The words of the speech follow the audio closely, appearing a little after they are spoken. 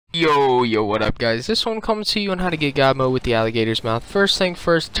Yo, what up, guys? This one comes to you on how to get God mode with the alligator's mouth. First thing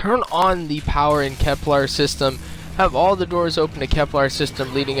first, turn on the power in Kepler system. Have all the doors open to Kepler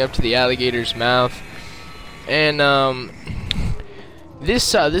system leading up to the alligator's mouth. And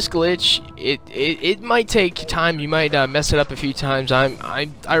this glitch, it might take time. You might mess it up a few times.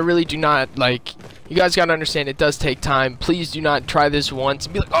 I really do not like. You guys gotta understand, it does take time. Please do not try this once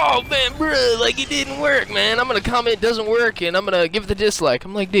and be like, oh man, bruh, like it didn't work, man. I'm gonna comment it doesn't work and I'm gonna give it a dislike.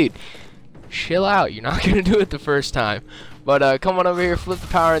 I'm like, dude, chill out. You're not gonna do it the first time. But come on over here, flip the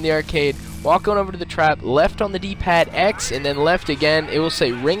power in the arcade, walk on over to the trap, left on the D-pad, X, and then left again. It will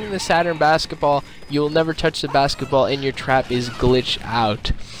say ring the Saturn basketball. You'll never touch the basketball and your trap is glitched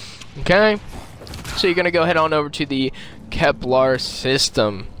out. Okay? So you're gonna go head on over to the Kepler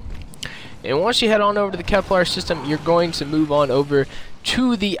system. And once you head on over to the Kepler system, you're going to move on over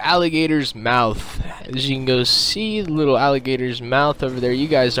to the alligator's mouth. As you can go see the little alligator's mouth over there, you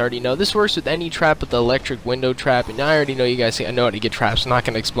guys already know. This works with any trap but the electric window trap. And I already know you guys, I know how to get traps. I'm not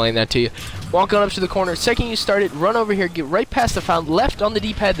going to explain that to you. Walk on up to the corner. Second you start it, run over here, get right past the fountain, left on the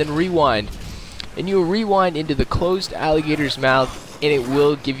D-pad, then rewind. And you will rewind into the closed alligator's mouth, and it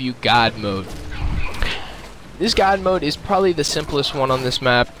will give you God mode. This God mode is probably the simplest one on this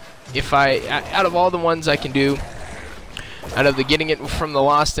map. Out of all the ones I can do, out of the getting it from the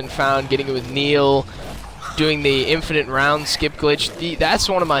lost and found, getting it with Neil, doing the infinite round skip glitch, that's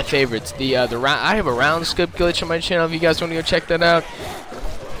one of my favorites. I have a round skip glitch on my channel. If you guys want to go check that out,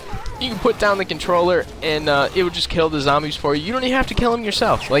 you can put down the controller and it will just kill the zombies for you. You don't even have to kill them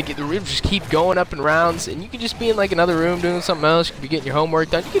yourself. Like, it will just keep going up in rounds, and you can just be in like another room doing something else. You could be getting your homework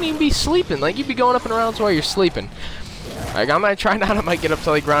done. You can even be sleeping. Like, you'd be going up in rounds while you're sleeping. Like, I might try out. I might get up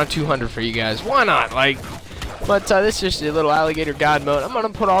to like round 200 for you guys. Why not? Like, but this is just a little alligator God mode. I'm gonna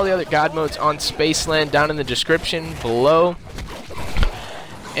put all the other God modes on SpaceLand down in the description below.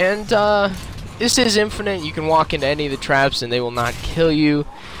 And this is infinite. You can walk into any of the traps and they will not kill you.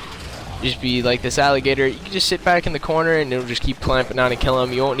 Just be like this alligator. You can just sit back in the corner and it'll just keep clamping on and kill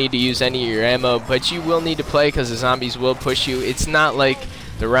them. You won't need to use any of your ammo, but you will need to play because the zombies will push you. It's not like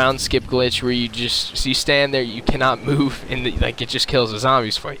the round skip glitch where you stand there, you cannot move, and like it just kills the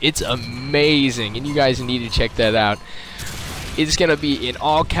zombies for you. It's amazing, and you guys need to check that out. It's gonna be in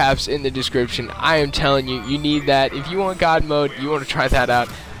all caps in the description. I am telling you, you need that. If you want God mode, you want to try that out.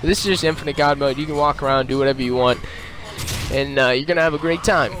 But this is just infinite God mode. You can walk around, do whatever you want, and you're gonna have a great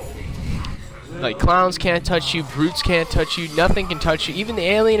time. Like, clowns can't touch you, brutes can't touch you, nothing can touch you, even the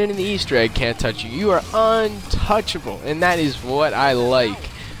alien and the Easter egg can't touch you. You are untouchable, and that is what I like.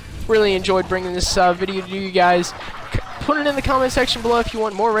 Really enjoyed bringing this video to you guys. Put it in the comment section below if you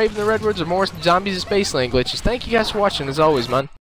want more Raven the Redwoods or more Zombies of SpaceLand glitches. Thank you guys for watching, as always, man.